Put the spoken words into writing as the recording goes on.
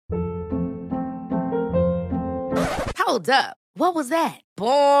Hold up. What was that?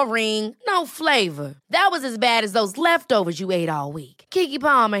 Boring. No flavor. That was as bad as those leftovers you ate all week. Keke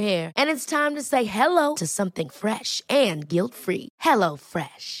Palmer here. And it's time to say hello to something fresh and guilt-free. Hello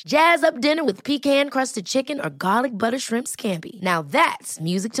Fresh. Jazz up dinner with pecan-crusted chicken or garlic butter shrimp scampi. Now that's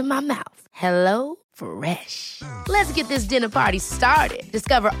music to my mouth. Hello Fresh. Let's get this dinner party started.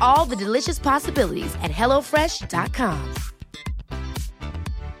 Discover all the delicious possibilities at hellofresh.com.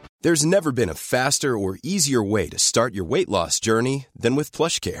 There's never been a faster or easier way to start your weight loss journey than with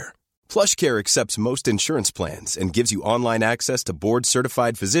PlushCare. PlushCare accepts most insurance plans and gives you online access to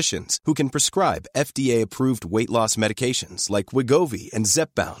board-certified physicians who can prescribe FDA-approved weight loss medications like Wegovy and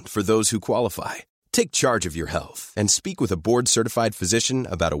Zepbound for those who qualify. Take charge of your health and speak with a board-certified physician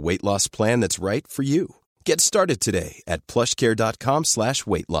about a weight loss plan that's right for you. Get started today at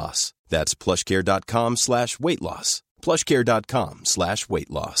plushcare.com/weight loss. That's plushcare.com/weight loss. plushcare.com/weight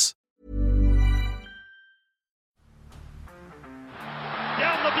loss.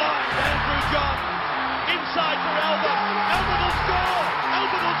 Down the blind, Andrew John. Inside for Albert. Albert will score.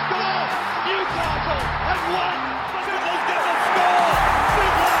 Albert will score. Newcastle have won. Fiddler's going to score.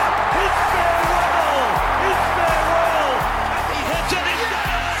 Fiddler, it's farewell. It's farewell. And he hits it. He's got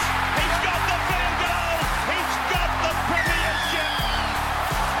it. He's got the field goal. He's got the premiership.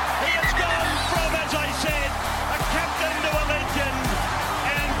 He has gone from, as I said, a captain to a legend,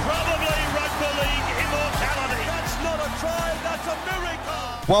 and probably rugby league immortality. That's not a try, that's a miracle.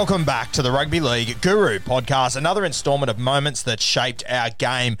 Welcome back to the Rugby League Guru podcast, another installment of moments that shaped our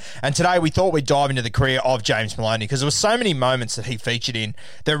game. And today we thought we'd dive into the career of James Maloney because there were so many moments that he featured in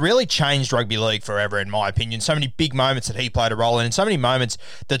that really changed rugby league forever, in my opinion. So many big moments that he played a role in and so many moments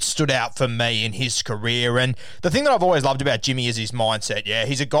that stood out for me in his career. And the thing that I've always loved about Jimmy is his mindset. Yeah,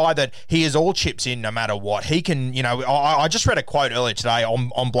 he's a guy that he is all chips in no matter what. He can, you know, I just read a quote earlier today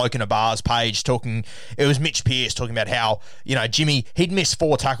on Bloke in a Bar's page it was Mitch Pearce talking about how, you know, Jimmy, he'd miss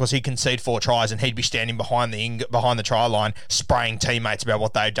 4 tackles, he'd concede 4 tries, and he'd be standing behind the try line spraying teammates about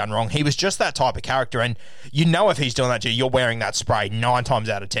what they'd done wrong. He was just that type of character, and you know if he's doing that to you, you're wearing that spray 9 times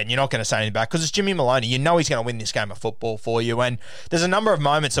out of 10. You're not going to say anything back because it's Jimmy Maloney. You know he's going to win this game of football for you, and there's a number of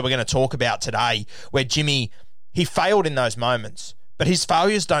moments that we're going to talk about today where Jimmy, he failed in those moments. But his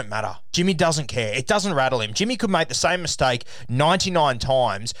failures don't matter. Jimmy doesn't care. It doesn't rattle him. Jimmy could make the same mistake 99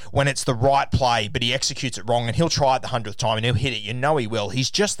 times when it's the right play, but he executes it wrong, and he'll try it the 100th time and he'll hit it. You know he will. He's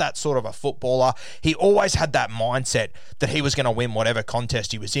just that sort of a footballer. He always had that mindset that he was going to win whatever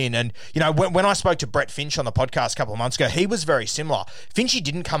contest he was in. And, you know, when I spoke to Brett Finch on the podcast a couple of months ago, he was very similar. Finchy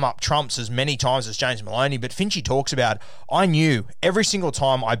didn't come up trumps as many times as James Maloney, but Finchy talks about, I knew every single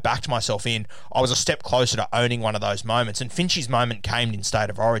time I backed myself in, I was a step closer to owning one of those moments. And Finchy's moment came in State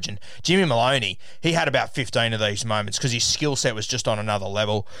of Origin. Jimmy Maloney, he had about 15 of these moments because his skill set was just on another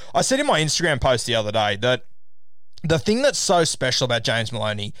level. I said in my Instagram post the other day that the thing that's so special about James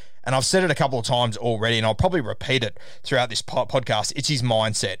Maloney, and I've said it a couple of times already, and I'll probably repeat it throughout this podcast, it's his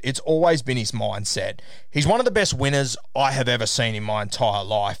mindset. It's always been his mindset. He's one of the best winners I have ever seen in my entire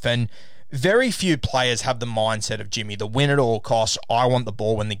life, and very few players have the mindset of Jimmy, the win at all costs, I want the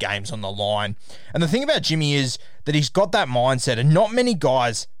ball when the game's on the line. And the thing about Jimmy is that he's got that mindset, and not many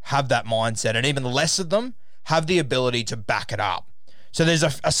guys have that mindset, and even less of them have the ability to back it up. So there's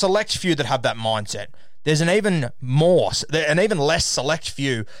a select few that have that mindset. There's an even less select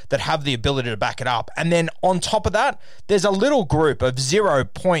few that have the ability to back it up. And then on top of that, there's a little group of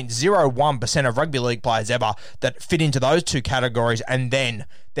 0.01% of rugby league players ever that fit into those two categories, and then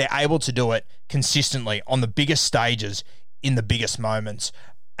they're able to do it consistently on the biggest stages in the biggest moments.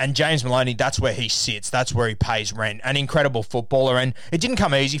 And James Maloney, that's where he sits. That's where he pays rent. An incredible footballer. And it didn't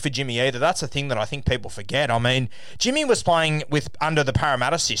come easy for Jimmy either. That's the thing that I think people forget. I mean, Jimmy was playing under the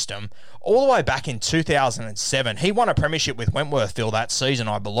Parramatta system all the way back in 2007. He won a premiership with Wentworthville that season,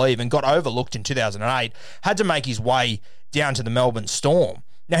 I believe, and got overlooked in 2008. Had to make his way down to the Melbourne Storm.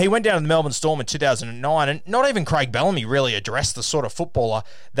 Now, he went down to the Melbourne Storm in 2009, and not even Craig Bellamy really addressed the sort of footballer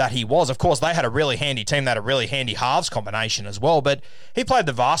that he was. Of course, they had a really handy team. They had a really handy halves combination as well, but he played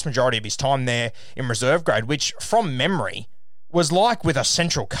the vast majority of his time there in reserve grade, which, from memory, was like with a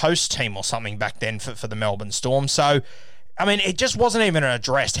Central Coast team or something back then for the Melbourne Storm. So, I mean, it just wasn't even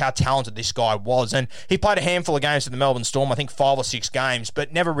addressed how talented this guy was. And he played a handful of games for the Melbourne Storm, I think 5 or 6 games,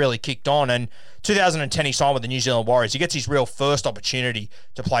 but never really kicked on. And 2010, he signed with the New Zealand Warriors. He gets his real first opportunity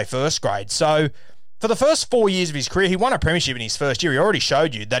to play first grade. So for the first 4 years of his career, he won a premiership in his first year. He already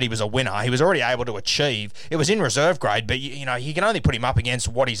showed you that he was a winner. He was already able to achieve. It was in reserve grade, but you know, you can only put him up against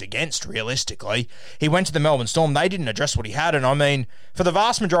what he's against, realistically. He went to the Melbourne Storm. They didn't address what he had. And I mean, for the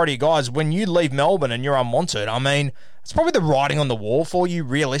vast majority of guys, when you leave Melbourne and you're unwanted, I mean, it's probably the writing on the wall for you,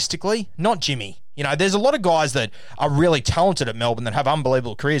 realistically. Not Jimmy. You know, there's a lot of guys that are really talented at Melbourne that have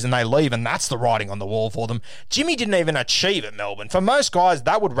unbelievable careers and they leave and that's the writing on the wall for them. Jimmy didn't even achieve at Melbourne. For most guys,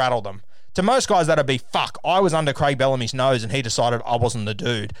 that would rattle them. To most guys, that'd be, fuck, I was under Craig Bellamy's nose and he decided I wasn't the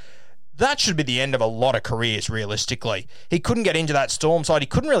dude. That should be the end of a lot of careers, realistically. He couldn't get into that Storm side. He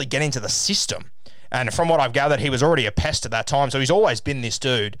couldn't really get into the system. And from what I've gathered, he was already a pest at that time, so he's always been this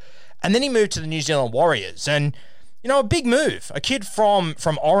dude. And then he moved to the New Zealand Warriors and... You know, a big move. A kid from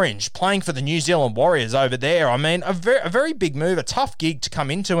Orange playing for the New Zealand Warriors over there. I mean, a very big move, a tough gig to come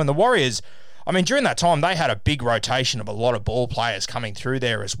into. And the Warriors, I mean, during that time, they had a big rotation of a lot of ball players coming through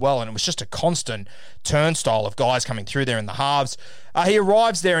there as well. And it was just a constant turnstile of guys coming through there in the halves. He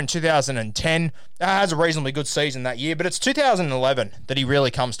arrives there in 2010, has a reasonably good season that year, but it's 2011 that he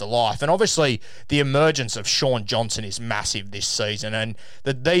really comes to life. And obviously, the emergence of Shaun Johnson is massive this season. And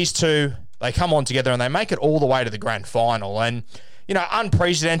these two... They come on together and they make it all the way to the grand final. And, you know,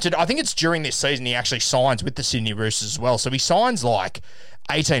 unprecedented. I think it's during this season he actually signs with the Sydney Roosters as well. So he signs like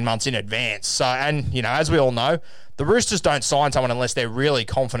 18 months in advance. So, and, you know, as we all know, the Roosters don't sign someone unless they're really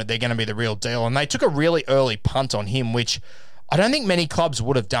confident they're going to be the real deal. And they took a really early punt on him, which I don't think many clubs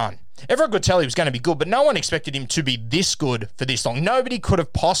would have done. Everyone could tell he was going to be good, but no one expected him to be this good for this long. Nobody could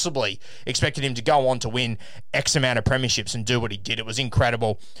have possibly expected him to go on to win X amount of premierships and do what he did. It was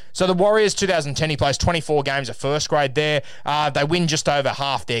incredible. So the Warriors, 2010, he plays 24 games of first grade there. They win just over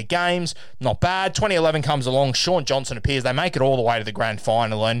half their games. Not bad. 2011 comes along. Shaun Johnson appears. They make it all the way to the grand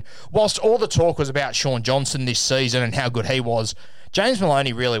final. And whilst all the talk was about Shaun Johnson this season and how good he was, James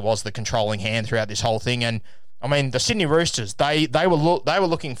Maloney really was the controlling hand throughout this whole thing. And I mean, the Sydney Roosters, they were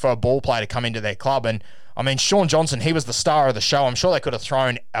looking for a ball player to come into their club. And, I mean, Shaun Johnson, he was the star of the show. I'm sure they could have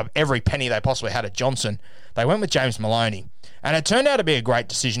thrown every penny they possibly had at Johnson. They went with James Maloney. And it turned out to be a great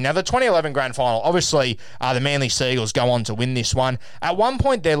decision. Now, the 2011 grand final, obviously, the Manly Seagulls go on to win this one. At one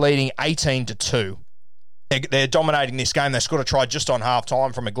point, they're leading 18-2. They're dominating this game. They scored a try just on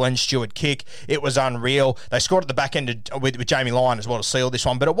half-time from a Glenn Stewart kick. It was unreal. They scored at the back end with Jamie Lyon as well to seal this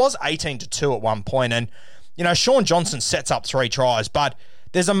one. But it was 18-2 at one point. And, you know, Shaun Johnson sets up 3 tries, but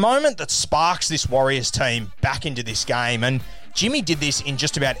there's a moment that sparks this Warriors team back into this game, and Jimmy did this in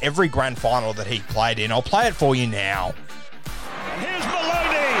just about every grand final that he played in. I'll play it for you now. Here's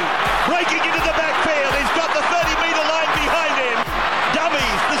Maloney breaking into the backfield. He's got the 30-metre line behind him.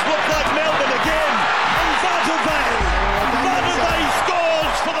 Dummies. This looks like Melbourne again. And Vatuvei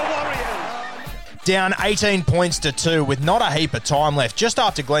scores for the Warriors. Down 18 points to 2 with not a heap of time left, just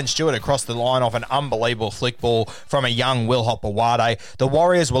after Glenn Stewart across the line off an unbelievable flick ball from a young Will Hopewade. The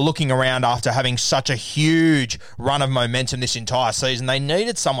Warriors were looking around after having such a huge run of momentum this entire season. They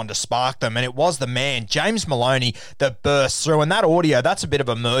needed someone to spark them, and it was the man, James Maloney, that burst through. And that audio, that's a bit of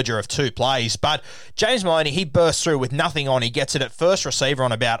a merger of 2 plays, but James Maloney, he bursts through with nothing on. He gets it at first receiver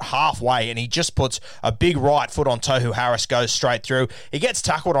on about halfway, and he just puts a big right foot on Tohu Harris, goes straight through. He gets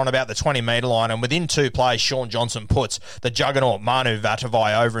tackled on about the 20-metre line, and within 2 plays, Shaun Johnson puts the juggernaut Manu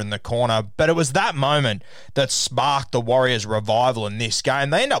Vatuvei over in the corner. But it was that moment that sparked the Warriors' revival in this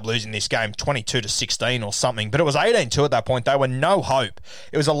game. They end up losing this game 22-16 or something, but it was 18-2 at that point. They were no hope.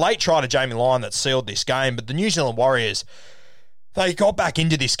 It was a late try to Jamie Lyon that sealed this game, but the New Zealand Warriors, they got back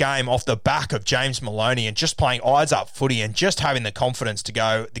into this game off the back of James Maloney and just playing eyes-up footy and just having the confidence to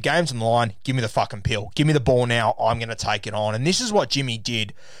go, the game's on the line, give me the fucking pill. Give me the ball now, I'm going to take it on. And this is what Jimmy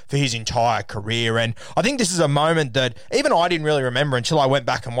did for his entire career. And I think this is a moment that even I didn't really remember until I went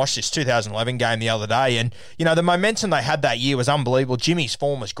back and watched this 2011 game the other day. And, you know, the momentum they had that year was unbelievable. Jimmy's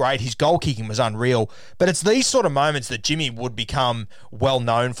form was great. His goal kicking was unreal. But it's these sort of moments that Jimmy would become well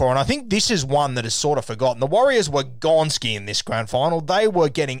known for. And I think this is one that is sort of forgotten. The Warriors were Gonski in this grand final. They were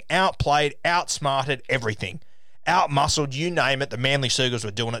getting outplayed, outsmarted, everything. Outmuscled, you name it. The Manly Seagulls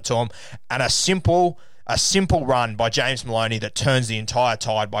were doing it to them. And a simple run by James Maloney that turns the entire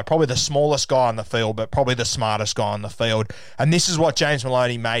tide by probably the smallest guy on the field, but probably the smartest guy on the field. And this is what James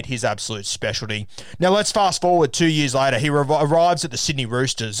Maloney made his absolute specialty. Now, let's fast forward 2 years later. He arrives at the Sydney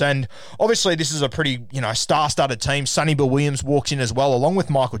Roosters. And obviously, this is a pretty, star-studded team. Sonny Bill Williams walks in as well, along with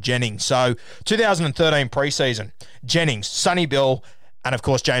Michael Jennings. So, 2013 preseason, Jennings, Sonny Bill, and, of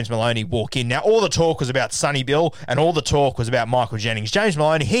course, James Maloney walk in. Now, all the talk was about Sonny Bill and all the talk was about Michael Jennings. James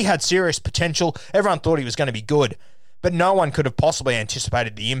Maloney, he had serious potential. Everyone thought he was going to be good. But no one could have possibly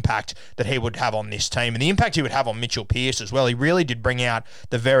anticipated the impact that he would have on this team and the impact he would have on Mitchell Pearce as well. He really did bring out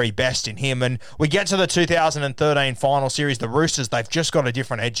the very best in him. And we get to the 2013 final series. The Roosters, they've just got a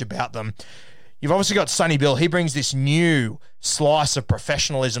different edge about them. You've obviously got Sonny Bill. He brings this new slice of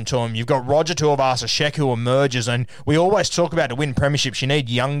professionalism to him. You've got Roger Tuivasa-Sheck who emerges, and we always talk about to win premierships, you need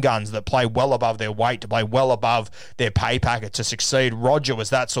young guns that play well above their weight, to play well above their pay packet to succeed. Roger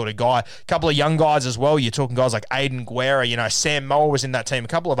was that sort of guy. A couple of young guys as well. You're talking guys like Aiden Guerra, Sam Moa was in that team. A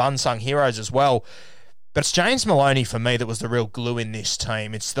couple of unsung heroes as well. But it's James Maloney for me that was the real glue in this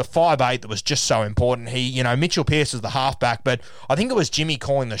team. It's the 5'8" that was just so important. Mitchell Pearce was the halfback, but I think it was Jimmy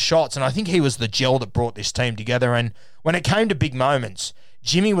calling the shots, and I think he was the gel that brought this team together. And when it came to big moments,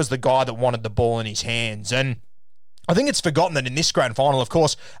 Jimmy was the guy that wanted the ball in his hands. And I think it's forgotten that in this grand final, of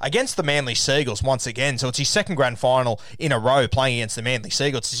course, against the Manly Seagulls once again, so it's his second grand final in a row playing against the Manly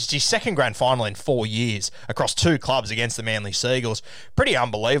Seagulls. It's his second grand final in 4 years across 2 clubs against the Manly Seagulls. Pretty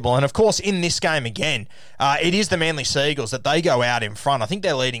unbelievable. And of course, in this game again, it is the Manly Seagulls that they go out in front. I think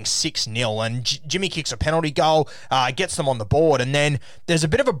they're leading 6-0, and Jimmy kicks a penalty goal, gets them on the board, and then there's a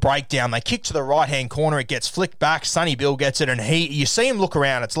bit of a breakdown. They kick to the right-hand corner, it gets flicked back, Sonny Bill gets it, and you see him look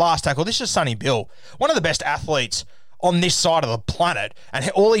around, it's last tackle. This is Sonny Bill, one of the best athletes on this side of the planet, and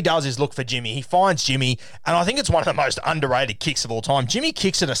all he does is look for Jimmy. He finds Jimmy, and I think it's one of the most underrated kicks of all time. Jimmy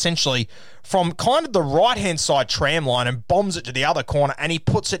kicks it essentially from kind of the right-hand side tram line and bombs it to the other corner, and he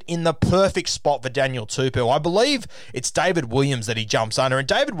puts it in the perfect spot for Daniel Tupou. I believe it's David Williams that he jumps under, and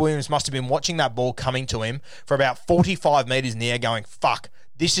David Williams must have been watching that ball coming to him for about 45 metres in the air going, fuck,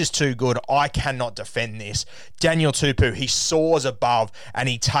 this is too good. I cannot defend this. Daniel Tupou, he soars above and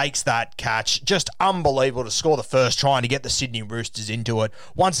he takes that catch. Just unbelievable to score the first try and to get the Sydney Roosters into it.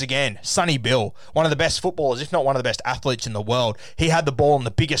 Once again, Sonny Bill, one of the best footballers, if not one of the best athletes in the world. He had the ball on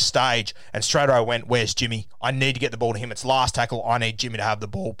the biggest stage and straight away went, where's Jimmy? I need to get the ball to him. It's last tackle. I need Jimmy to have the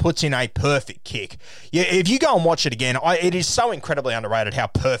ball. Puts in a perfect kick. Yeah, if you go and watch it again, it is so incredibly underrated how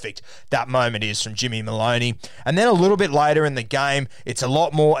perfect that moment is from Jimmy Maloney. And then a little bit later in the game, it's a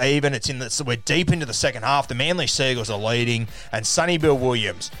lot more even. We're deep into the second half. The Manly Seagulls are leading, and Sonny Bill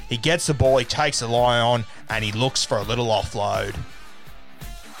Williams, he gets the ball, he takes the lie on, and he looks for a little offload. Here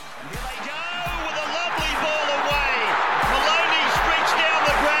they go with a lovely ball away. Maloney streaks down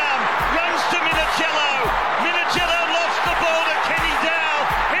the ground, runs to Minicello. Minicello lost the ball to Kenny Dow.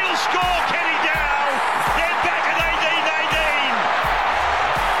 He'll score, Kenny Dow. They're back at 18-18.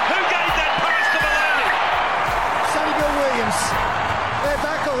 Who gave that pass to Maloney? Sonny Bill Williams. They're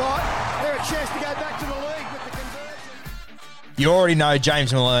back all right. They're a chance to go back to the league with the conversion. You already know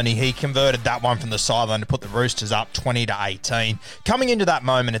James Maloney, he converted that one from the sideline to put the Roosters up 20-18. Coming into that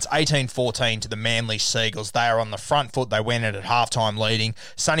moment, it's 18-14 to the Manly Seagulls. They are on the front foot. They went in at halftime leading.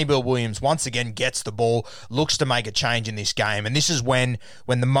 Sonny Bill Williams once again gets the ball, looks to make a change in this game. And this is when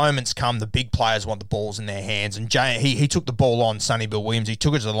the moments come, the big players want the balls in their hands. And he took the ball on, Sonny Bill Williams. He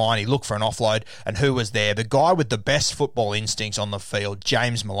took it to the line. He looked for an offload. And who was there? The guy with the best football instincts on the field,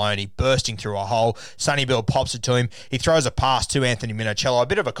 James Maloney, bursting through a hole. Sonny Bill pops it to him. He throws a pass to Anthony Minicello, a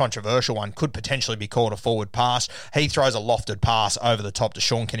bit of a controversial one, could potentially be called a forward pass. He throws a lofted pass over the top to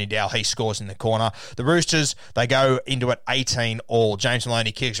Sean Kenny-Dow. He scores in the corner. The Roosters, they go into it 18-all. James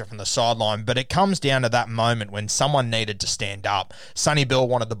Maloney kicks it from the sideline, but it comes down to that moment when someone needed to stand up. Sonny Bill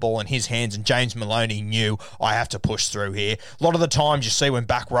wanted the ball in his hands, and James Maloney knew, I have to push through here. A lot of the times you see when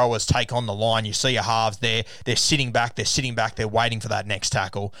back rowers take on the line, you see your halves there, they're sitting back, they're waiting for that next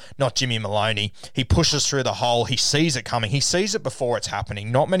tackle. Not Jimmy Maloney. He pushes through the hole. He sees it coming. He sees it before it's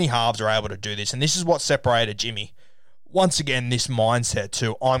happening. Not many halves are able to do this, and this is what separated Jimmy. Once again, this mindset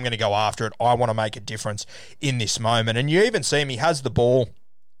to, I'm going to go after it. I want to make a difference in this moment. And you even see him, he has the ball.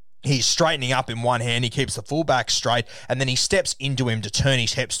 He's straightening up in one hand. He keeps the fullback straight, and then he steps into him to turn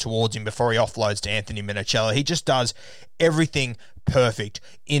his hips towards him before he offloads to Anthony Minicello. He just does everything perfect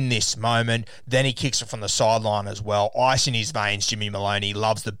in this moment. Then he kicks it from the sideline as well. Ice in his veins, Jimmy Maloney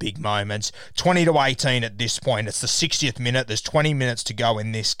loves the big moments. 20-18 at this point. It's the 60th minute. There's 20 minutes to go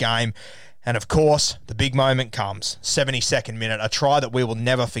in this game. And of course, the big moment comes. 72nd minute, a try that we will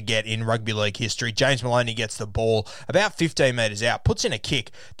never forget in rugby league history. James Maloney gets the ball about 15 metres out, puts in a kick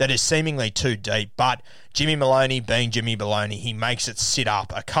that is seemingly too deep, but Jimmy Maloney, being Jimmy Maloney, he makes it sit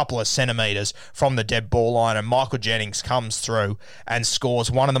up a couple of centimetres from the dead ball line, and Michael Jennings comes through and scores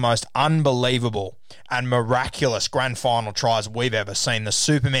one of the most unbelievable and miraculous grand final tries we've ever seen. The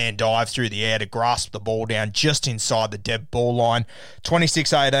Superman dive through the air to grasp the ball down just inside the dead ball line.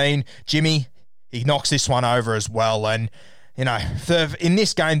 26-18, Jimmy, he knocks this one over as well, and You know, in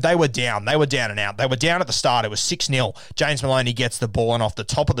this game, they were down. They were down and out. They were down at the start. It was 6-0. James Maloney gets the ball and off the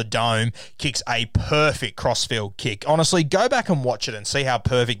top of the dome, kicks a perfect crossfield kick. Honestly, go back and watch it and see how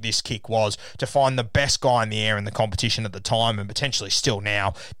perfect this kick was to find the best guy in the air in the competition at the time and potentially still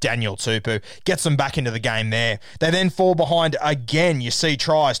now, Daniel Tupou. Gets them back into the game there. They then fall behind again. You see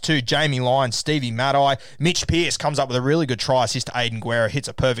tries to Jamie Lyons, Stevie Maddai. Mitch Pearce comes up with a really good try assist to Aiden Guerra, hits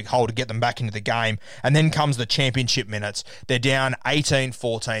a perfect hole to get them back into the game. And then comes the championship minutes. They're down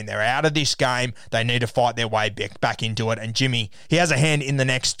 18-14. They're out of this game. They need to fight their way back into it. And Jimmy, he has a hand in the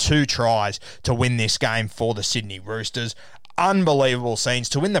next 2 tries to win this game for the Sydney Roosters. Unbelievable scenes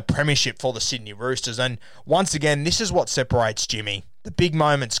to win the premiership for the Sydney Roosters. And once again, this is what separates Jimmy. The big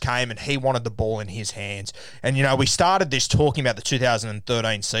moments came and he wanted the ball in his hands. And, you know, we started this talking about the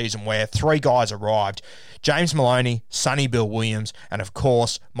 2013 season where 3 guys arrived. James Maloney, Sonny Bill Williams, and of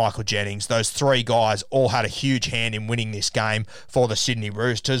course, Michael Jennings. Those 3 guys all had a huge hand in winning this game for the Sydney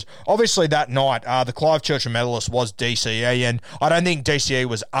Roosters. Obviously, that night, the Clive Churchill medalist was DCE, and I don't think DCE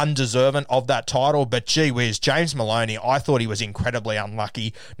was undeserving of that title, but gee whiz, James Maloney, I thought he was incredibly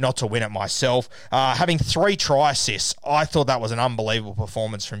unlucky not to win it myself. Having 3 try assists, I thought that was an unbelievable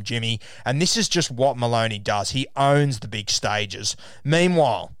performance from Jimmy, and this is just what Maloney does. He owns the big stages.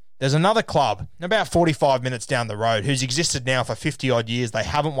 Meanwhile, there's another club about 45 minutes down the road who's existed now for 50-odd years. They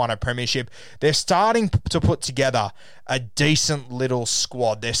haven't won a premiership. They're starting to put together a decent little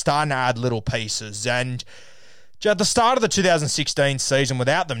squad. They're starting to add little pieces. And at the start of the 2016 season,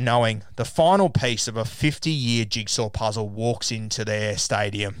 without them knowing, the final piece of a 50-year jigsaw puzzle walks into their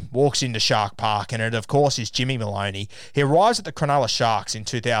stadium, walks into Shark Park, and it, of course, is Jimmy Maloney. He arrives at the Cronulla Sharks in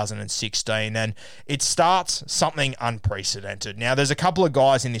 2016, and it starts something unprecedented. Now, there's a couple of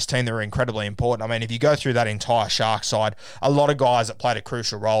guys in this team that are incredibly important. I mean, if you go through that entire Shark side, a lot of guys that played a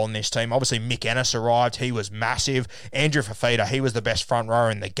crucial role in this team. Obviously, Mick Ennis arrived. He was massive. Andrew Fafita, he was the best front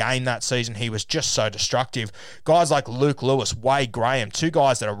rower in the game that season. He was just so destructive. Guys like Luke Lewis, Wade Graham, 2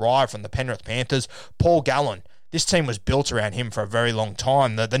 guys that arrived from the Penrith Panthers, Paul Gallen. This team was built around him for a very long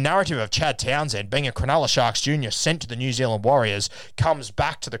time. The narrative of Chad Townsend being a Cronulla Sharks junior sent to the New Zealand Warriors, comes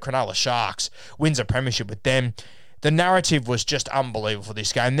back to the Cronulla Sharks, wins a premiership with them. The narrative was just unbelievable for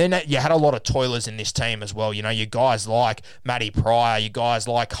this game. Then you had a lot of toilers in this team as well. You know, you guys like Matty Pryor, you guys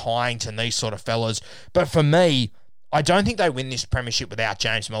like Hyington, these sort of fellas. But for me, I don't think they win this premiership without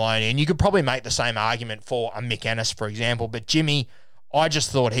James Maloney, and you could probably make the same argument for a Mick Ennis, for example, but Jimmy, I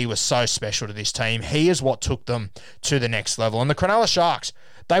just thought he was so special to this team. He is what took them to the next level. And the Cronulla Sharks,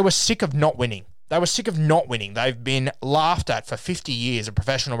 they were sick of not winning. They've been laughed at for 50 years of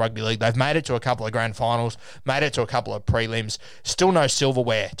professional rugby league. They've made it to a couple of grand finals, made it to a couple of prelims. Still no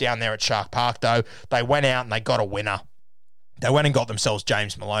silverware down there at Shark Park, though. They went out and they got a winner. They went and got themselves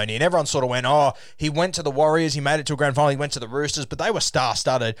James Maloney, and everyone sort of went, oh, he went to the Warriors, he made it to a grand final, he went to the Roosters, but they were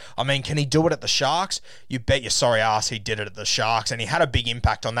star-studded. I mean, can he do it at the Sharks? You bet your sorry ass he did it at the Sharks, and he had a big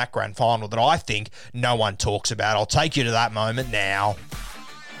impact on that grand final that I think no one talks about. I'll take you to that moment now.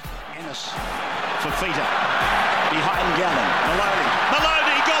 Ennis, Fafita, behind Gallen,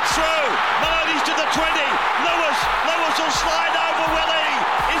 Maloney got through, Maloney's to the 20, Lewis will slide over Willie,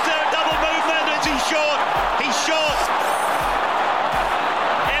 is there a double movement, is he short? He's short.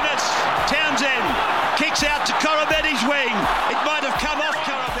 Townsend kicks out to Corabetti's wing. It might have come off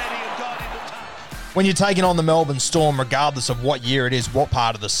Corabetti and gone into touch. When you're taking on the Melbourne Storm, regardless of what year it is, what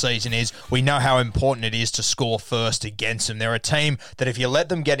part of the season is, we know how important it is to score first against them. They're a team that if you let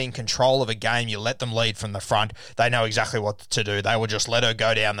them get in control of a game, you let them lead from the front, they know exactly what to do. They will just let her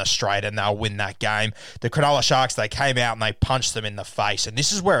go down the straight and they'll win that game. The Cronulla Sharks, they came out and they punched them in the face, and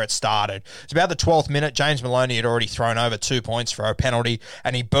this is where it started. It's about the 12th minute. James Maloney had already thrown over 2 points for a penalty,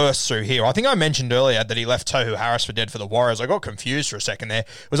 and he bursts through here. I think I mentioned earlier that he left Tohu Harris for dead for the Warriors. I got confused for a second there.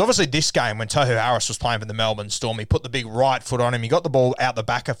 It was obviously this game when Tohu Harris was playing for the Melbourne Storm. He put the big right foot on him. He got the ball out the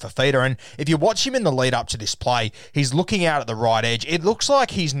back of Fafita, and if you watch him in the lead up to this play, he's looking out at the right edge. It looks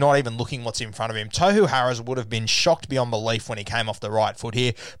like he's not even looking what's in front of him. Tohu Harris would have been shocked beyond belief when he came off the right foot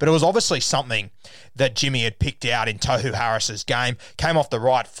here, but it was obviously something that Jimmy had picked out in Tohu Harris's game. Came off the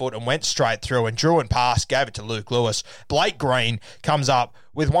right foot and went straight through and drew and passed, gave it to Luke Lewis. Blake Green comes up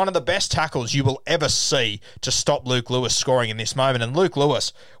with one of the best tackles you will ever see to stop Luke Lewis scoring in this moment. And Luke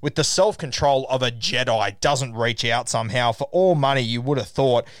Lewis, with the self-control of a Jedi, doesn't reach out somehow. For all money, you would have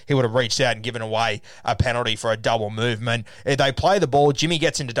thought he would have reached out and given away a penalty for a double movement. They play the ball. Jimmy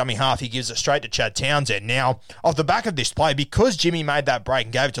gets into dummy half. He gives it straight to Chad Townsend. Now, off the back of this play, because Jimmy made that break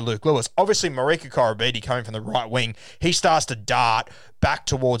and gave it to Luke Lewis, obviously Marika Koroibete coming from the right wing, he starts to dart back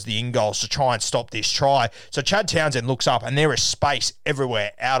towards the in-goals to try and stop this try. So Chad Townsend looks up and there is space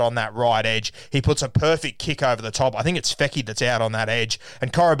everywhere out on that right edge. He puts a perfect kick over the top. I think it's Fecky that's out on that edge.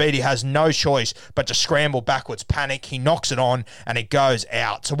 And Korobidi has no choice but to scramble backwards, panic. He knocks it on and it goes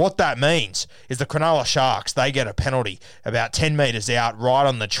out. So what that means is the Cronulla Sharks, they get a penalty about 10 metres out right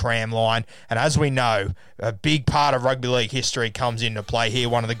on the tram line. And as we know, a big part of rugby league history comes into play here.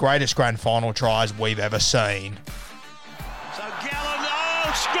 One of the greatest grand final tries we've ever seen. So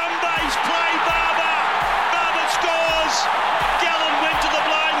Gallen, scrum base play, Barber. Barber scores. Gallen went to the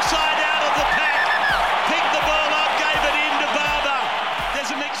blind side out of the pack. Picked the ball up, gave it in to Barber.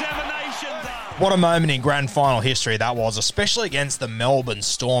 There's an examination there. What a moment in grand final history that was, especially against the Melbourne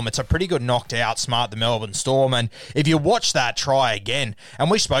Storm. It's a pretty good knocked out smart, the Melbourne Storm. And if you watch that try again, and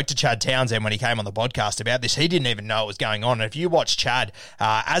we spoke to Chad Townsend when he came on the podcast about this, he didn't even know what was going on. And if you watch Chad,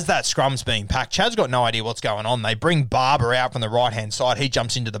 as that scrum's being packed, Chad's got no idea what's going on. They bring Barber out from the right-hand side. He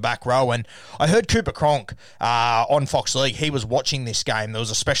jumps into the back row. And I heard Cooper Cronk on Fox League. He was watching this game. There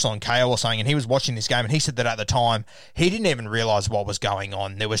was a special on KO or something, and he was watching this game. And he said that at the time, he didn't even realise what was going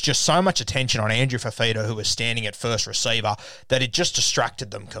on. There was just so much attention on Andrew Fafita, who was standing at first receiver, that it just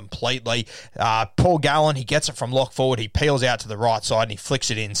distracted them completely. Paul Gallen, he gets it from lock forward, he peels out to the right side and he flicks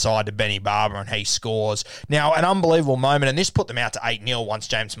it inside to Benny Barber and he scores. Now, an unbelievable moment, and this put them out to 8-0 once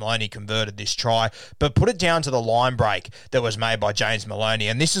James Maloney converted this try, but put it down to the line break that was made by James Maloney,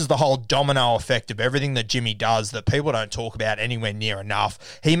 and this is the whole domino effect of everything that Jimmy does that people don't talk about anywhere near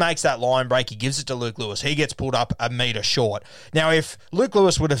enough. He makes that line break, he gives it to Luke Lewis, he gets pulled up a metre short. Now, if Luke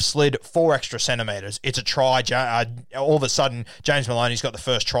Lewis would have slid 4 extra centimetres, it's a try. All of a sudden, James Maloney's got the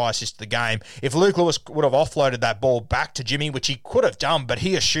first try assist of the game. If Luke Lewis would have offloaded that ball back to Jimmy, which he could have done, but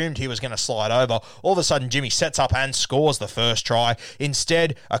he assumed he was going to slide over, all of a sudden Jimmy sets up and scores the first try.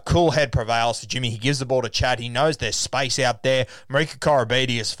 Instead, a cool head prevails for Jimmy. He gives the ball to Chad. He knows there's space out there. Marika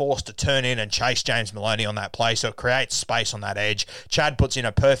Korobidi is forced to turn in and chase James Maloney on that play, so it creates space on that edge. Chad puts in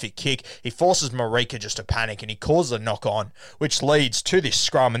a perfect kick. He forces Marika just to panic, and he causes a knock-on, which leads to this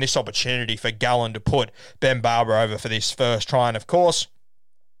scrum and this opportunity for Gallen to put Ben Barber over for this first try. And of course,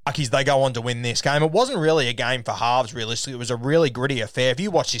 Luckies, they go on to win this game. It wasn't really a game for halves, realistically. It was a really gritty affair. If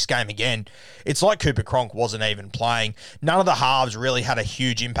you watch this game again, it's like Cooper Cronk wasn't even playing. None of the halves really had a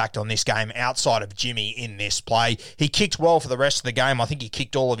huge impact on this game outside of Jimmy in this play. He kicked well for the rest of the game. I think he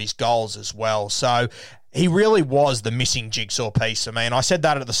kicked all of his goals as well. So he really was the missing jigsaw piece for me. And I said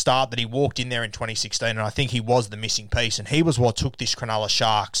that at the start, that he walked in there in 2016, and I think he was the missing piece, and he was what took this Cronulla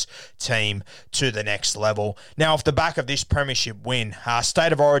Sharks team to the next level. Now, off the back of this premiership win,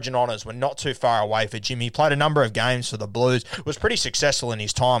 State of Origin honours were not too far away for Jimmy. He played a number of games for the Blues, was pretty successful in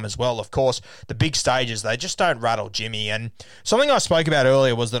his time as well. Of course, the big stages, they just don't rattle Jimmy. And something I spoke about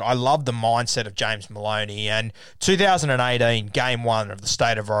earlier was that I love the mindset of James Maloney. And 2018, Game 1 of the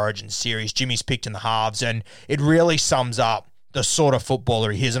State of Origin series, Jimmy's picked in the halves, and it really sums up the sort of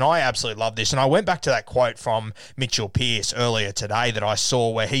footballer he is, and I absolutely love this. And I went back to that quote from Mitchell Pearce earlier today that I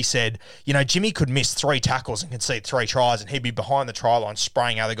saw where he said, you know, Jimmy could miss 3 tackles and concede 3 tries, and he'd be behind the try line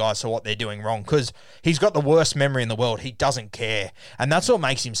spraying other guys for what they're doing wrong, because he's got the worst memory in the world. He doesn't care, and that's what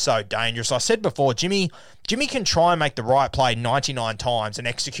makes him so dangerous. I said before, Jimmy can try and make the right play 99 times and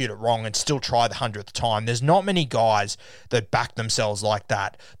execute it wrong and still try the 100th time. There's not many guys that back themselves like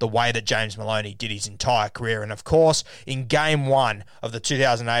that, the way that James Maloney did his entire career. And of course, in Game 1 of the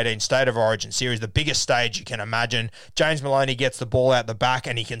 2018 State of Origin series, the biggest stage you can imagine, James Maloney gets the ball out the back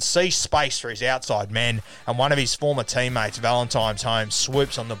and he can see space for his outside men, and one of his former teammates, Valentine's Holmes,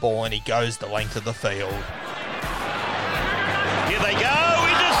 swoops on the ball and he goes the length of the field. Here they go,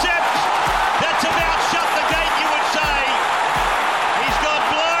 intercept! That's about shut the gate, you would say. He's got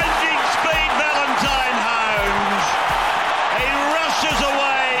blinding speed, Valentine Holmes. He rushes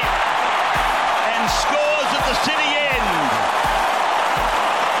away and scores at the city end.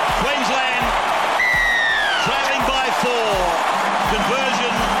 Queensland trailing by 4.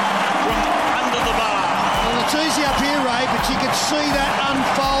 Conversion from under the bar. Well, it's easy up here, Ray, but you can see that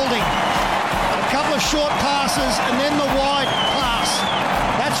unfolding. A couple of short passes and then the wide pass.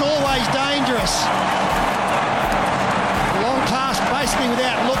 That's always dangerous. Long pass basically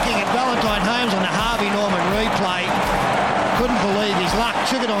without looking at Valentine Holmes on the Harvey Norman replay. Couldn't believe his luck.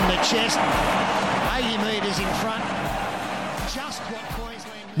 Took it on the chest. 80 metres in front. Just what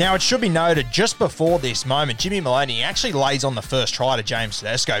Queensland... Now, it should be noted, just before this moment, Jimmy Maloney actually lays on the first try to James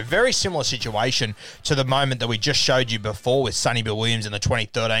Tedesco. Very similar situation to the moment that we just showed you before with Sonny Bill Williams in the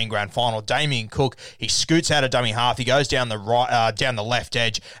 2013 Grand Final. Damien Cook, he scoots out of dummy half. He goes down the left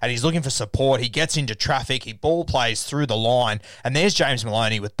edge, and he's looking for support. He gets into traffic. He ball plays through the line, and there's James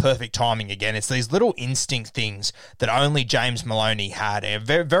Maloney with perfect timing again. It's these little instinct things that only James Maloney had.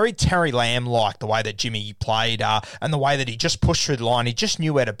 Very, very Terry Lamb-like, the way that Jimmy played and the way that he just pushed through the line. He just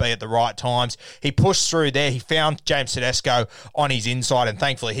knew where to be at the right times. He pushed through there. He found James Tedesco on his inside, and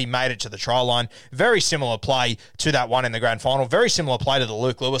thankfully he made it to the try line. Very similar play to that one in the Grand Final. Very similar play to the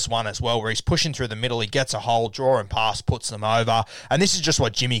Luke Lewis one as well, where he's pushing through the middle. He gets a hole, draw and pass, puts them over. And this is just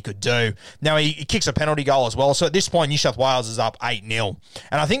what Jimmy could do. Now, he kicks a penalty goal as well. So at this point, New South Wales is up 8-0.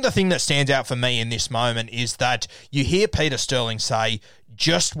 And I think the thing that stands out for me in this moment is that you hear Peter Sterling say,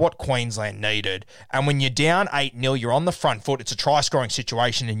 just what Queensland needed. And when you're down 8-0, you're on the front foot, it's a try-scoring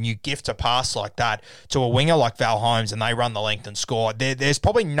situation, and you gift a pass like that to a winger like Val Holmes and they run the length and score. There's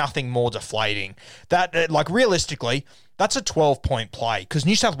probably nothing more deflating. That, like, realistically, that's a 12-point play because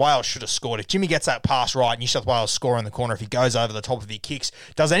New South Wales should have scored. If Jimmy gets that pass right, New South Wales score in the corner. If he goes over the top of his kicks,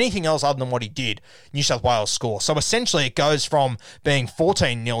 does anything else other than what he did, New South Wales score. So essentially it goes from being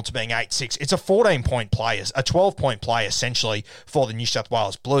 14-0 to being 8-6. It's a 14-point play, a 12-point play essentially for the New South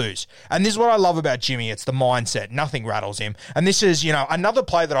Wales Blues. And this is what I love about Jimmy. It's the mindset. Nothing rattles him. And this is, another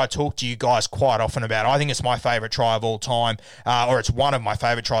play that I talk to you guys quite often about. I think it's my favourite try of all time, or it's one of my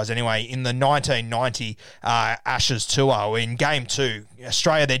favourite tries anyway, in the 1990 Ashes Tour. In Game 2,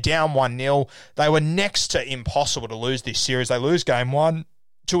 Australia, they're down 1-0. They were next to impossible to lose this series. They lose Game 1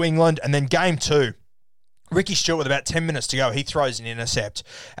 to England, and then Game 2, Ricky Stuart, with about 10 minutes to go, he throws an intercept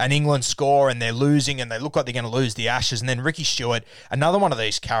and England score and they're losing and they look like they're going to lose the Ashes. And then Ricky Stuart, another one of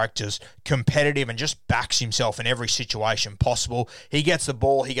these characters, competitive and just backs himself in every situation possible. He gets the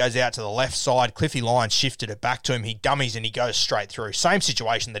ball, he goes out to the left side. Cliffy Lyons shifted it back to him. He dummies and he goes straight through. Same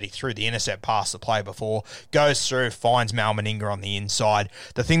situation that he threw the intercept past the play before. Goes through, finds Mal Meninga on the inside.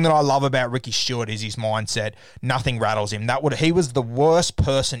 The thing that I love about Ricky Stuart is his mindset. Nothing rattles him. He was the worst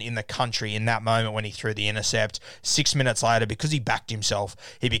person in the country in that moment when he threw the intercept. 6 minutes later, because he backed himself,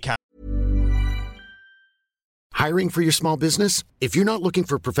 he became... Hiring for your small business? If you're not looking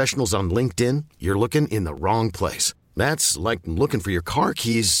for professionals on LinkedIn, you're looking in the wrong place. That's like looking for your car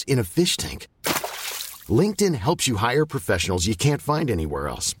keys in a fish tank. LinkedIn helps you hire professionals you can't find anywhere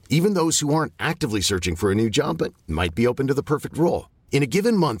else, even those who aren't actively searching for a new job but might be open to the perfect role. In a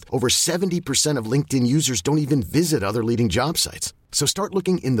given month, over 70% of LinkedIn users don't even visit other leading job sites. So start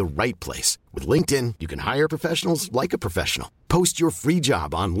looking in the right place. With LinkedIn, you can hire professionals like a professional. Post your free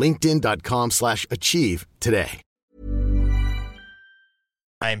job on linkedin.com/achieve today.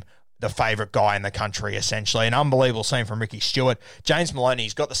 The favourite guy in the country, essentially. An unbelievable scene from Ricky Stuart. James Maloney,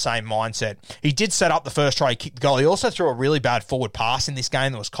 he's got the same mindset. He did set up the first try, he kicked the goal. He also threw a really bad forward pass in this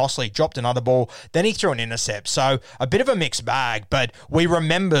game that was costly. He dropped another ball. Then he threw an intercept. So a bit of a mixed bag, but we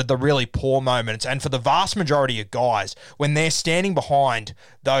remember the really poor moments. And for the vast majority of guys, when they're standing behind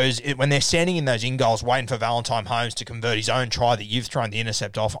those, when they're standing in those in-goals waiting for Valentine Holmes to convert his own try that you've thrown the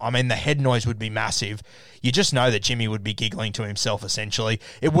intercept off, I mean, the head noise would be massive. You just know that Jimmy would be giggling to himself, essentially.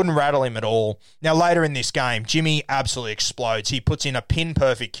 It wouldn't rattle him at all. Now, later in this game, Jimmy absolutely explodes. He puts in a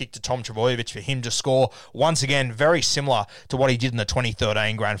pin-perfect kick to Tom Trbojevic for him to score. Once again, very similar to what he did in the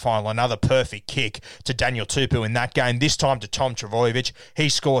 2013 Grand Final. Another perfect kick to Daniel Tupu in that game, this time to Tom Trbojevic. He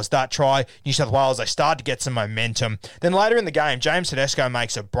scores that try. New South Wales, they start to get some momentum. Then later in the game, James Tedesco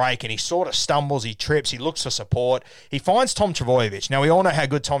makes a break and he sort of stumbles, he trips, he looks for support. He finds Tom Trbojevic. Now, we all know how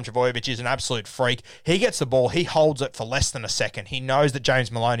good Tom Trbojevic is, an absolute freak. He gets the ball, he holds it for less than a second. He knows that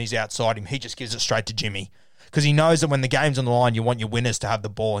James Maloney's outside him. He just gives it straight to Jimmy, because he knows that when the game's on the line, you want your winners to have the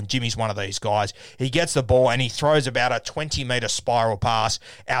ball, and Jimmy's one of these guys. He gets the ball and he throws about a 20-metre spiral pass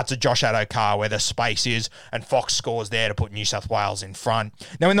out to Josh Adokar where the space is, and Fox scores there to put New South Wales in front.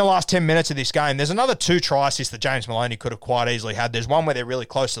 Now, in the last 10 minutes of this game, there's another 2 try assists that James Maloney could have quite easily had. There's one where they're really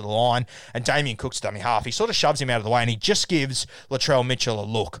close to the line, and Damien Cook's dummy half. He sort of shoves him out of the way, and he just gives Latrell Mitchell a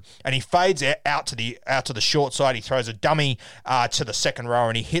look, and he fades out to the short side. He throws a dummy to the second row,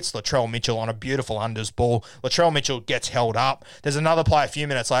 and he hits Latrell Mitchell on a beautiful unders ball. Latrell Mitchell gets held up. There's another play a few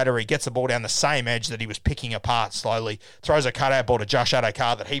minutes later where he gets the ball down the same edge that he was picking apart slowly, throws a cutout ball to Josh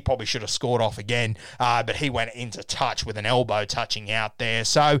Adokar that he probably should have scored off again, but he went into touch with an elbow touching out there.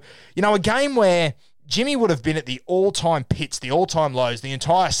 So, a game where Jimmy would have been at the all-time pits, the all-time lows, the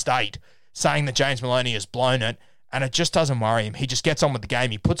entire state, saying that James Maloney has blown it, and it just doesn't worry him. He just gets on with the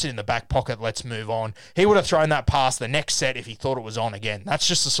game. He puts it in the back pocket. Let's move on. He would have thrown that past the next set if he thought it was on again. That's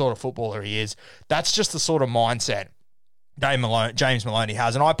just the sort of footballer he is. That's just the sort of mindset James Maloney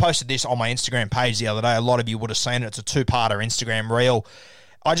has. And I posted this on my Instagram page the other day. A lot of you would have seen it. It's a two-parter Instagram reel.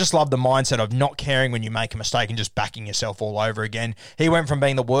 I just love the mindset of not caring when you make a mistake and just backing yourself all over again. He went from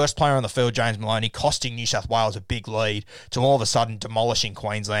being the worst player on the field, James Maloney, costing New South Wales a big lead, to all of a sudden demolishing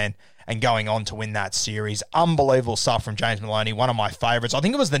Queensland and going on to win that series. Unbelievable stuff from James Maloney, one of my favourites. I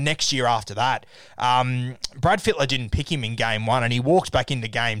think it was the next year after that. Brad Fittler didn't pick him in game one, and he walked back into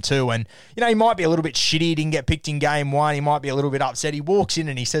game two, and, you know, he might be a little bit shitty, he didn't get picked in game one, he might be a little bit upset. He walks in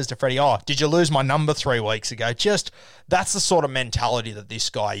and he says to Freddie, "Oh, did you lose my number 3 weeks ago?" Just, that's the sort of mentality that this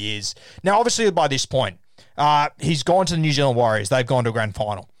guy is. Now, obviously, by this point, he's gone to the New Zealand Warriors, they've gone to a grand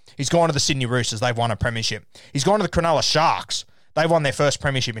final. He's gone to the Sydney Roosters, they've won a premiership. He's gone to the Cronulla Sharks, they won their first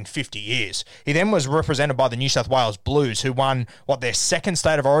premiership in 50 years. He then was represented by the New South Wales Blues, who won, their second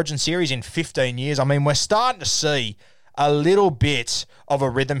State of Origin series in 15 years. I mean, we're starting to see a little bit of a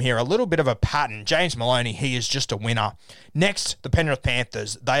rhythm here, a little bit of a pattern. James Maloney, he is just a winner. Next, the Penrith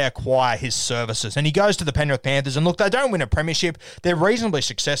Panthers, they acquire his services. And he goes to the Penrith Panthers, and look, they don't win a premiership. They're reasonably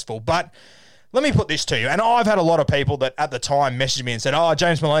successful, but let me put this to you, and I've had a lot of people that at the time messaged me and said, "Oh,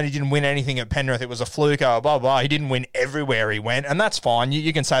 James Maloney didn't win anything at Penrith. It was a fluke, blah, blah. He didn't win everywhere he went," and that's fine.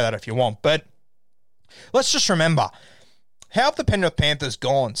 You can say that if you want, but let's just remember, how have the Penrith Panthers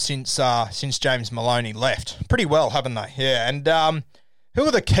gone since James Maloney left? Pretty well, haven't they? Yeah, and who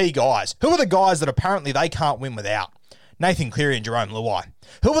are the key guys? Who are the guys that apparently they can't win without? Nathan Cleary and Jerome Luai.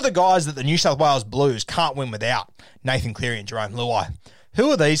 Who are the guys that the New South Wales Blues can't win without? Nathan Cleary and Jerome Luai. Who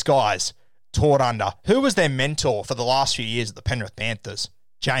are these guys taught under? Who was their mentor for the last few years at the Penrith Panthers?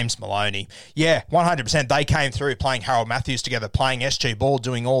 James Maloney. Yeah, 100%. They came through playing Harold Matthews together, playing SG Ball,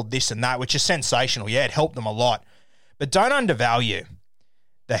 doing all this and that, which is sensational. Yeah, it helped them a lot. But don't undervalue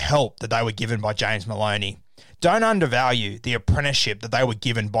the help that they were given by James Maloney. Don't undervalue the apprenticeship that they were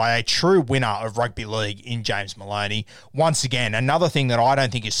given by a true winner of rugby league in James Maloney. Once again, another thing that I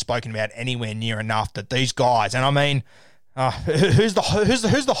don't think is spoken about anywhere near enough, that these guys, and I mean, who's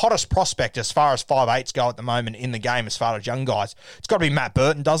the hottest prospect as far as 5'8" go at the moment in the game as far as young guys? It's got to be Matt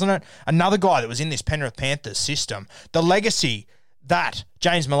Burton, doesn't it? Another guy that was in this Penrith Panthers system. The legacy that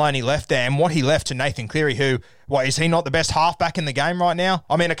James Maloney left there, and what he left to Nathan Cleary, who, is he not the best halfback in the game right now?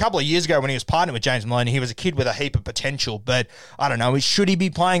 I mean, a couple of years ago when he was partnered with James Maloney, he was a kid with a heap of potential, but I don't know, should he be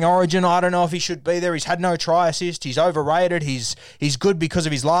playing Origin? I don't know if he should be there. He's had no try assist. He's overrated. He's good because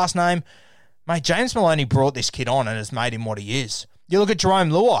of his last name. Mate, James Maloney brought this kid on and has made him what he is. You look at Jerome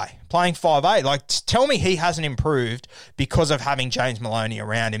Luai playing 5'8". Tell me he hasn't improved because of having James Maloney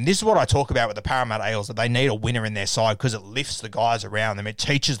around him. This is what I talk about with the Parramatta Eels, that they need a winner in their side because it lifts the guys around them. It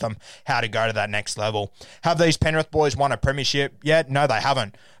teaches them how to go to that next level. Have these Penrith boys won a premiership yet? No, they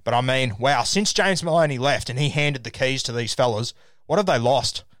haven't. But I mean, wow, since James Maloney left and he handed the keys to these fellas, what have they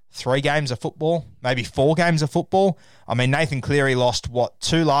lost? 3 games of football? Maybe 4 games of football? I mean, Nathan Cleary lost,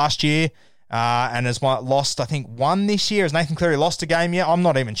 2 last year? And has lost, I think, 1 this year. Has Nathan Cleary lost a game yet? I'm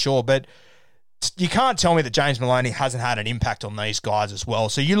not even sure, but you can't tell me that James Maloney hasn't had an impact on these guys as well.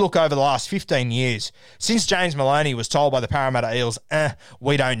 So you look over the last 15 years, since James Maloney was told by the Parramatta Eels,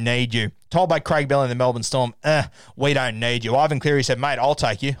 we don't need you. Told by Craig Bell in the Melbourne Storm, we don't need you. Ivan Cleary said, mate, I'll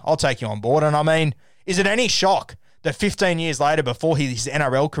take you on board. And I mean, is it any shock that 15 years later, before his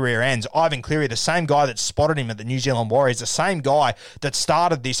NRL career ends, Ivan Cleary, the same guy that spotted him at the New Zealand Warriors, the same guy that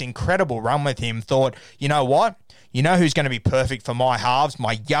started this incredible run with him, thought, you know what? You know who's going to be perfect for my halves,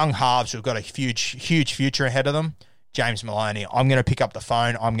 my young halves who've got a huge future ahead of them? James Maloney. I'm going to pick up the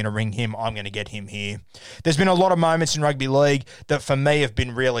phone. I'm going to ring him. I'm going to get him here. There's been a lot of moments in rugby league that for me have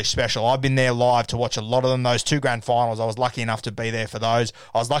been really special. I've been there live to watch a lot of them. Those 2 grand finals, I was lucky enough to be there for those.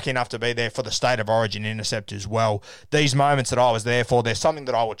 I was lucky enough to be there for the State of Origin intercept as well. These moments that I was there for, there's something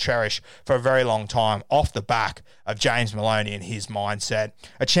that I will cherish for a very long time off the back of James Maloney and his mindset.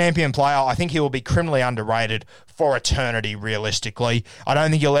 A champion player, I think he will be criminally underrated for eternity, realistically. I don't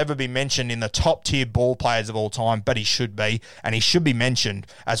think he'll ever be mentioned in the top-tier ball players of all time, but he should be, and he should be mentioned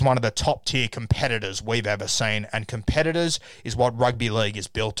as one of the top-tier competitors we've ever seen, and competitors is what rugby league is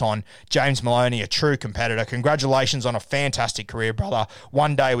built on. James Maloney, a true competitor. Congratulations on a fantastic career, brother.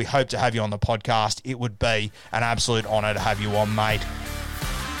 One day we hope to have you on the podcast. It would be an absolute honour to have you on, mate.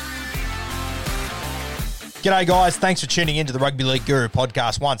 G'day guys, thanks for tuning into the Rugby League Guru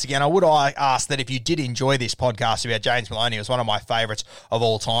podcast once again. I would ask that if you did enjoy this podcast about James Maloney, it was one of my favourites of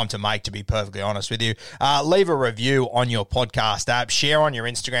all time to make, to be perfectly honest with you. Leave a review on your podcast app, share on your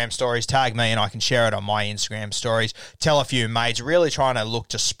Instagram stories, tag me and I can share it on my Instagram stories. Tell a few mates, really trying to look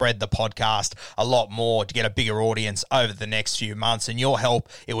to spread the podcast a lot more to get a bigger audience over the next few months, and your help,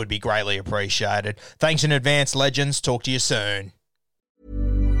 it would be greatly appreciated. Thanks in advance, legends. Talk to you soon.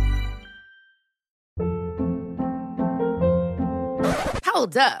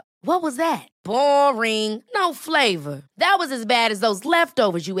 Hold up. What was that? Boring. No flavor. That was as bad as those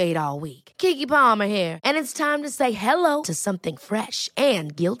leftovers you ate all week. Keke Palmer here, and it's time to say hello to something fresh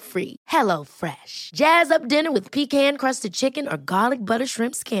and guilt-free. Hello Fresh. Jazz up dinner with pecan-crusted chicken or garlic butter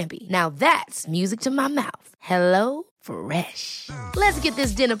shrimp scampi. Now that's music to my mouth. Hello Fresh. Let's get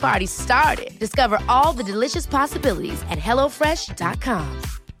this dinner party started. Discover all the delicious possibilities at HelloFresh.com.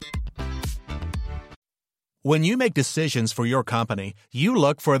 When you make decisions for your company, you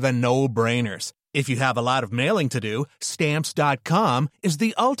look for the no-brainers. If you have a lot of mailing to do, Stamps.com is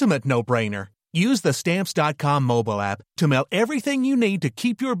the ultimate no-brainer. Use the Stamps.com mobile app to mail everything you need to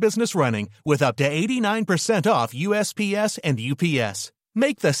keep your business running with up to 89% off USPS and UPS.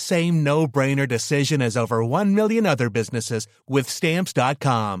 Make the same no-brainer decision as over 1 million other businesses with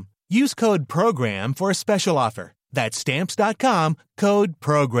Stamps.com. Use code PROGRAM for a special offer. That's Stamps.com, code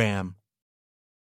PROGRAM.